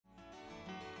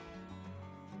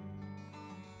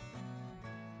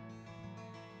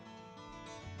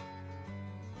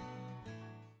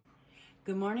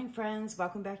Good morning, friends.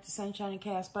 Welcome back to Sunshine and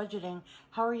Chaos Budgeting.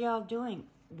 How are y'all doing?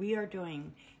 We are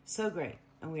doing so great,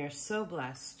 and we are so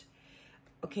blessed.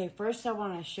 Okay, first I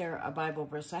want to share a Bible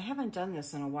verse. I haven't done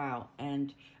this in a while,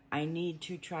 and I need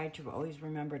to try to always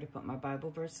remember to put my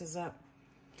Bible verses up.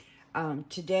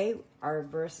 Today, our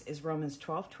verse is Romans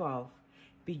 12:12.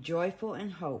 Be joyful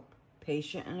in hope,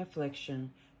 patient in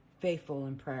affliction, faithful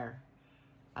in prayer.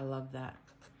 I love that.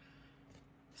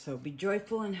 So be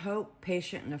joyful in hope,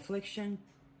 patient in affliction,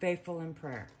 faithful in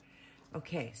prayer.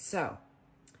 Okay, so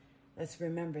let's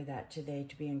remember that today,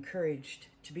 to be encouraged,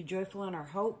 to be joyful in our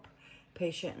hope,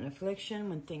 patient in affliction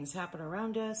when things happen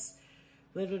around us,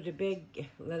 little to big.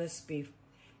 Let us be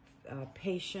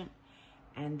patient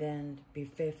and then be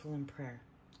faithful in prayer.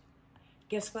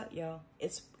 Guess what, y'all?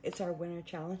 It's our winter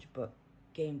challenge book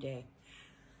game day.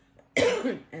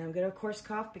 And I'm going to, of course,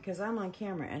 cough because I'm on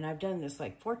camera, and I've done this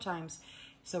like 4 times.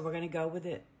 So we're going to go with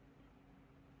it.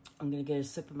 I'm going to get a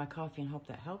sip of my coffee and hope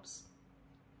that helps.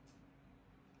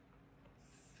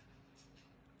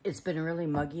 It's been really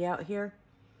muggy out here.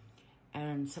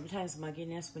 And sometimes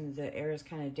mugginess, when the air is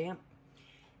kind of damp,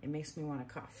 it makes me want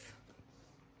to cough.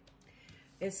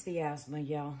 It's the asthma,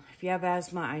 y'all. If you have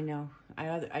asthma, I know.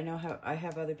 I know how I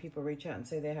have other people reach out and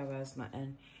say they have asthma,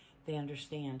 and they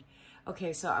understand.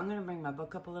 Okay, so I'm going to bring my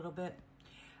book up a little bit.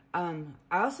 I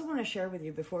also want to share with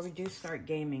you, before we do start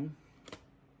gaming,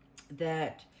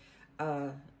 that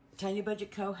Tiny Budget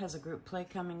Co. has a group play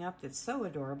coming up that's so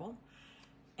adorable.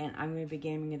 And I'm going to be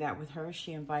gaming that with her.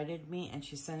 She invited me, and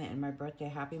she sent it in my birthday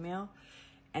Happy Mail.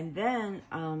 And then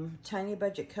Tiny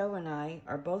Budget Co. and I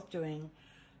are both doing,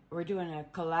 we're doing a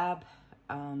collab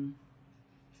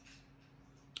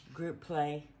group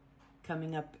play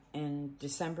coming up in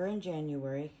December and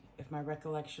January. If my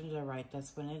recollections are right,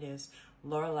 that's when it is.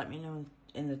 Laura, let me know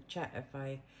in the chat if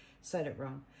I said it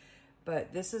wrong.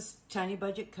 But this is Tiny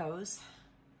Budget Co.'s,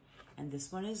 and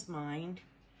this one is mine.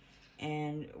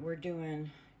 And we're doing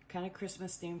kind of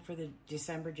Christmas theme for the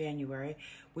December, January.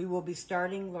 We will be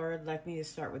starting, Laura would like me to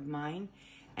start with mine,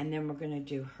 and then we're going to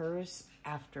do hers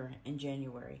after in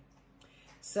January.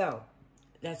 So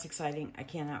that's exciting. I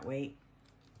cannot wait.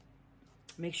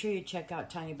 Make sure you check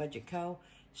out Tiny Budget Co.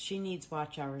 She needs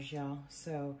watch hours, y'all.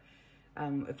 So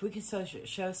if we can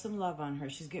show some love on her.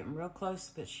 She's getting real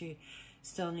close, but she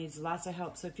still needs lots of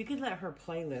help. So if you could let her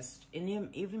playlist, and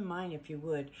even mine if you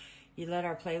would, you let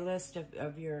our playlist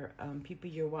of your people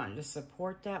you're wanting to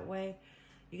support that way,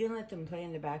 you can let them play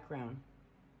in the background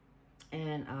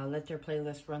and let their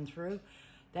playlist run through.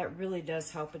 That really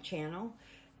does help a channel,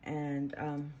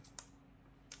 and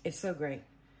it's so great.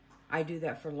 I do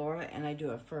that for Laura, and I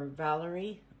do it for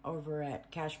Valerie over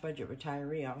at Cash Budget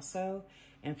Retiree also,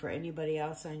 and for anybody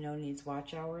else I know needs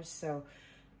watch hours. So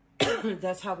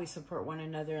that's how we support one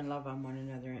another and love on one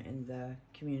another in the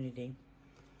community.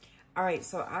 All right,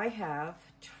 so I have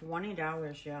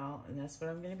 $20, y'all, and that's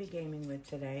what I'm going to be gaming with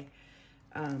today.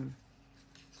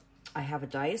 I have a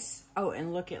dice. Oh,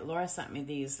 and look at, Laura sent me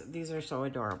these. These are so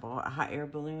adorable. A hot air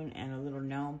balloon and a little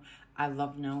gnome. I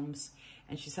love gnomes.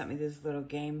 And she sent me this little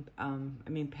game,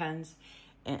 pens,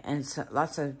 and so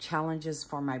lots of challenges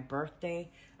for my birthday.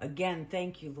 Again,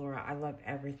 thank you, Laura. I love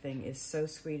everything. It's so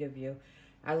sweet of you.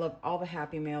 I love all the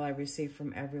Happy Mail I receive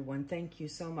from everyone. Thank you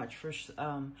so much for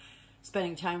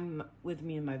spending time with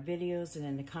me in my videos and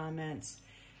in the comments.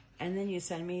 And then you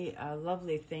send me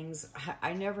lovely things.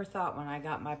 I never thought when I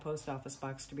got my post office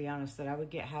box, to be honest, that I would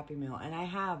get Happy Mail. And I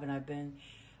have, and I've been,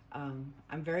 I'm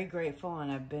very grateful,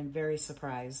 and I've been very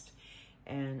surprised.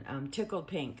 And tickled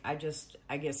pink. I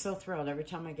get so thrilled every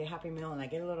time I get Happy Mail and I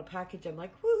get a little package. I'm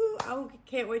like, woohoo, I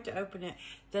can't wait to open it.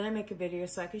 Then I make a video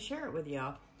so I can share it with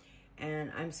y'all.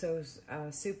 And I'm so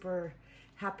super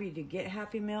happy to get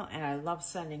Happy Mail, and I love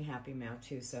sending Happy Mail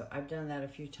too. So I've done that a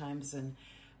few times, and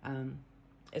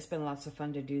it's been lots of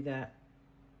fun to do that.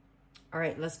 All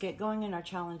right, let's get going in our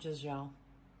challenges, y'all.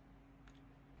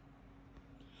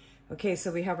 Okay,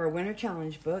 so we have our winter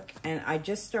challenge book, and I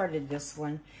just started this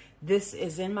one. This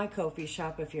is in my Ko-fi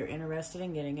shop if you're interested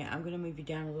in getting it. I'm going to move you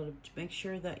down a little to make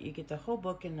sure that you get the whole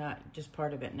book and not just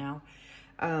part of it now.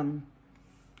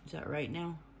 Is that right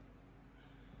now?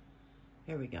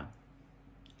 There we go.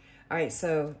 All right,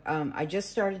 so I just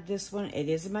started this one. It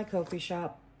is in my Ko-fi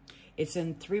shop. It's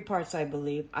in 3 parts, I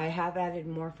believe. I have added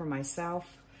more for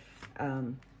myself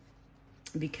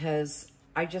because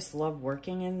I just love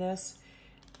working in this.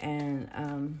 And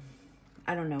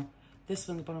I don't know. This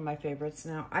one's one of my favorites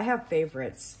now. I have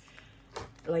favorites.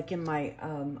 Like in my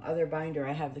other binder,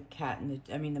 I have the cat and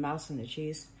the mouse and the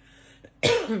cheese.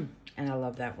 And I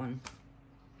love that one.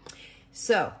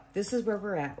 So this is where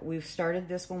we're at. We've started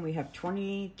this one. We have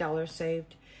 $20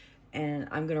 saved. And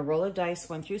I'm going to roll a dice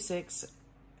 1 through 6,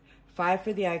 5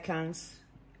 for the icons,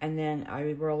 and then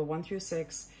I roll a 1 through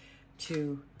 6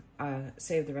 to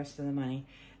save the rest of the money.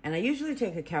 And I usually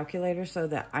take a calculator so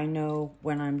that I know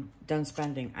when I'm done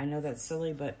spending. I know that's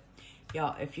silly, but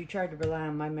y'all, if you tried to rely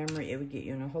on my memory, it would get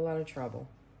you in a whole lot of trouble.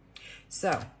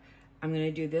 So I'm going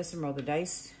to do this and roll the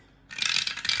dice.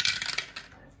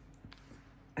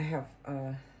 I have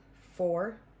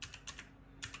 4.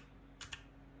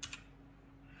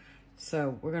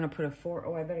 So we're going to put a 4.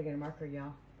 Oh, I better get a marker,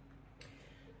 y'all.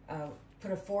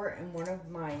 Put a 4 in one of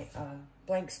my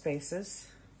blank spaces.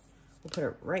 We'll put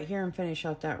it right here and finish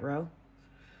out that row.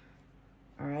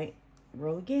 All right,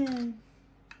 roll again.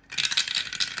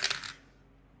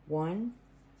 1.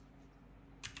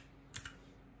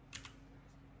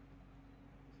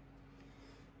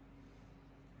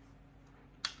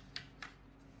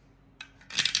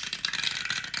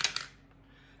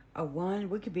 1.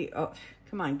 We could be, oh,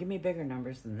 come on, give me bigger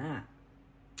numbers than that.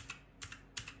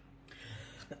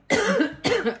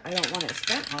 I don't want it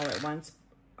spent all at once.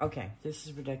 Okay, this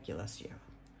is ridiculous. Yeah.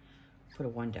 Put a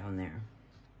 1 down there.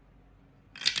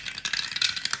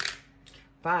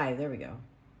 5, there we go.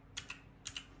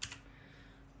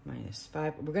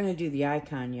 -5. We're going to do the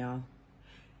icon, y'all.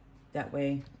 That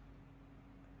way,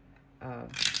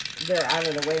 they're out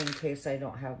of the way in case I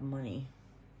don't have money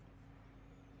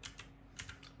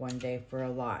one day for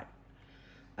a lot.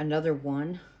 Another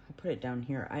 1. I'll put it down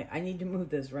here. I need to move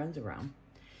those runs around.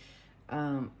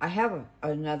 I have I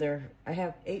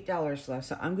have $8 left,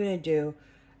 so I'm gonna do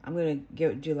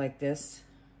like this,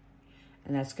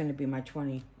 and that's gonna be my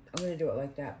 20. I'm gonna do it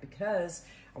like that because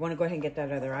I want to go ahead and get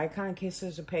that other icon in case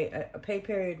there's a pay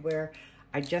period where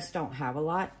I just don't have a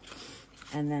lot.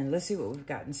 And then let's see what we've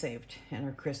gotten saved in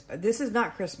our Christmas. This is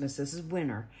not Christmas. This is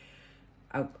winter.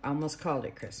 I almost called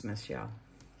it Christmas, y'all.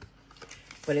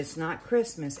 But it's not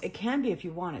Christmas. It can be if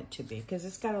you want it to be, because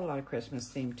it's got a lot of Christmas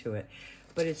theme to it.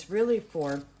 But it's really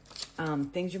for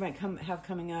things you might have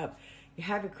coming up. You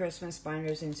have your Christmas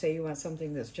binders and say you want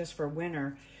something that's just for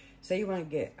winter. Say you want to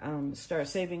get start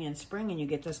saving in spring, and you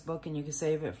get this book and you can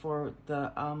save it for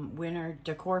the winter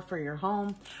decor for your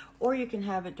home. Or you can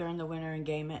have it during the winter and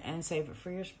game it and save it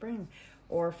for your spring.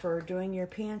 Or for doing your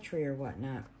pantry or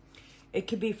whatnot. It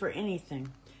could be for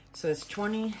anything. So it's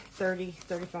 20, 30,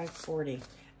 35, 40.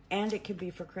 And it could be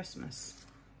for Christmas.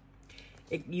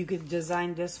 You could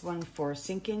design this one for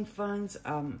sinking funds,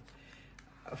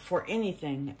 for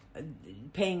anything,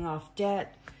 paying off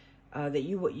debt that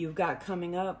you've got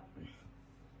coming up.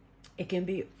 It can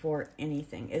be for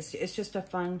anything. It's just a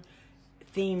fun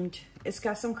themed. It's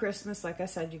got some Christmas, like I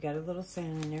said. You got a little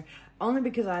Santa in there, only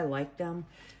because I like them,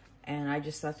 and I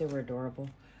just thought they were adorable.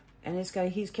 And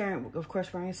he's carrying, of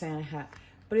course, wearing a Santa hat,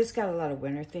 but it's got a lot of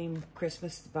winter theme,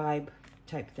 Christmas vibe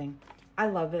type thing. I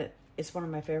love it. It's one of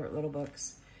my favorite little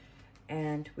books.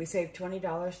 And we saved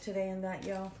 $20 today in that,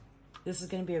 y'all. This is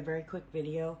going to be a very quick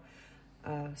video.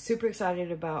 Super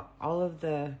excited about all of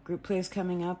the group plays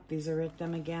coming up. These are at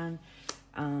them again.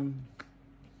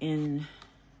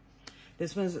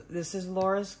 This is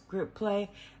Laura's group play,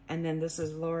 and then this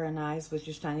is Laura and I's, which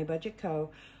is Tiny Budget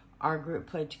Co., our group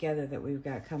play together that we've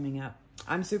got coming up.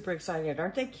 I'm super excited.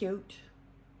 Aren't they cute?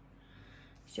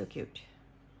 So cute.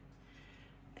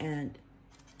 And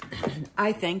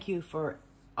I thank you for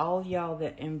all y'all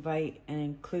that invite and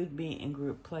include me in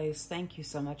group plays. Thank you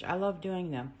so much. I love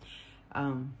doing them.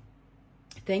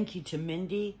 Thank you to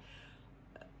Mindy.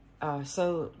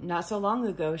 So not so long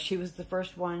ago, she was the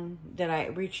first one that I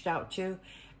reached out to,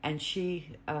 and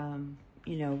she,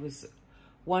 you know, was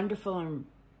wonderful and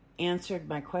answered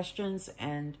my questions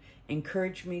and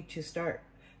encouraged me to start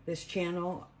this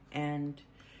channel and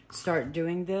start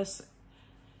doing this.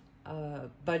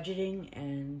 Budgeting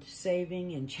and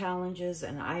saving and challenges,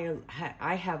 and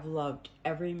I have loved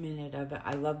every minute of it.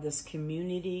 I love this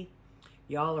community.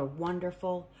 Y'all are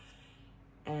wonderful,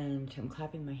 and I'm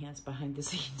clapping my hands behind the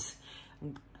scenes.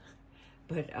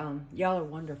 But y'all are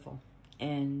wonderful,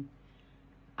 and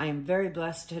I am very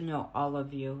blessed to know all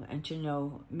of you and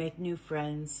to make new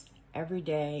friends every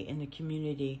day in the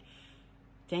community.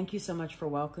 Thank you so much for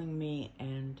welcoming me,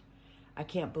 and I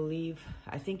can't believe,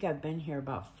 I think I've been here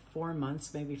about 4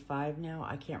 months, maybe 5 now.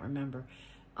 I can't remember.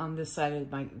 On this side of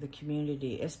the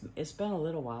community. It's been a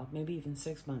little while, maybe even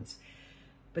 6 months.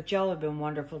 But y'all have been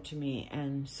wonderful to me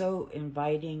and so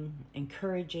inviting,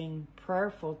 encouraging,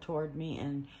 prayerful toward me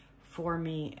and for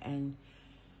me. And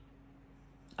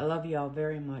I love y'all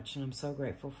very much, and I'm so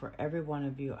grateful for every one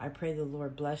of you. I pray the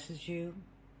Lord blesses you.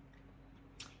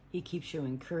 He keeps you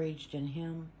encouraged in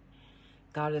Him.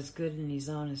 God is good and He's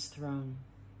on His throne.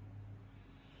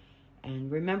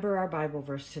 And remember our Bible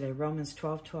verse today, Romans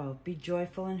 12:12. Be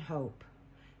joyful in hope,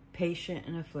 patient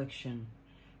in affliction,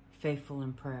 faithful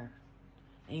in prayer.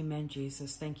 Amen,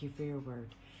 Jesus. Thank you for your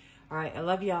word. All right, I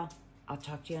love y'all. I'll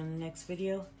talk to you on the next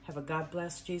video. Have a God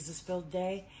bless, Jesus-filled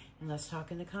day, and let's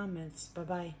talk in the comments.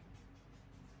 Bye-bye.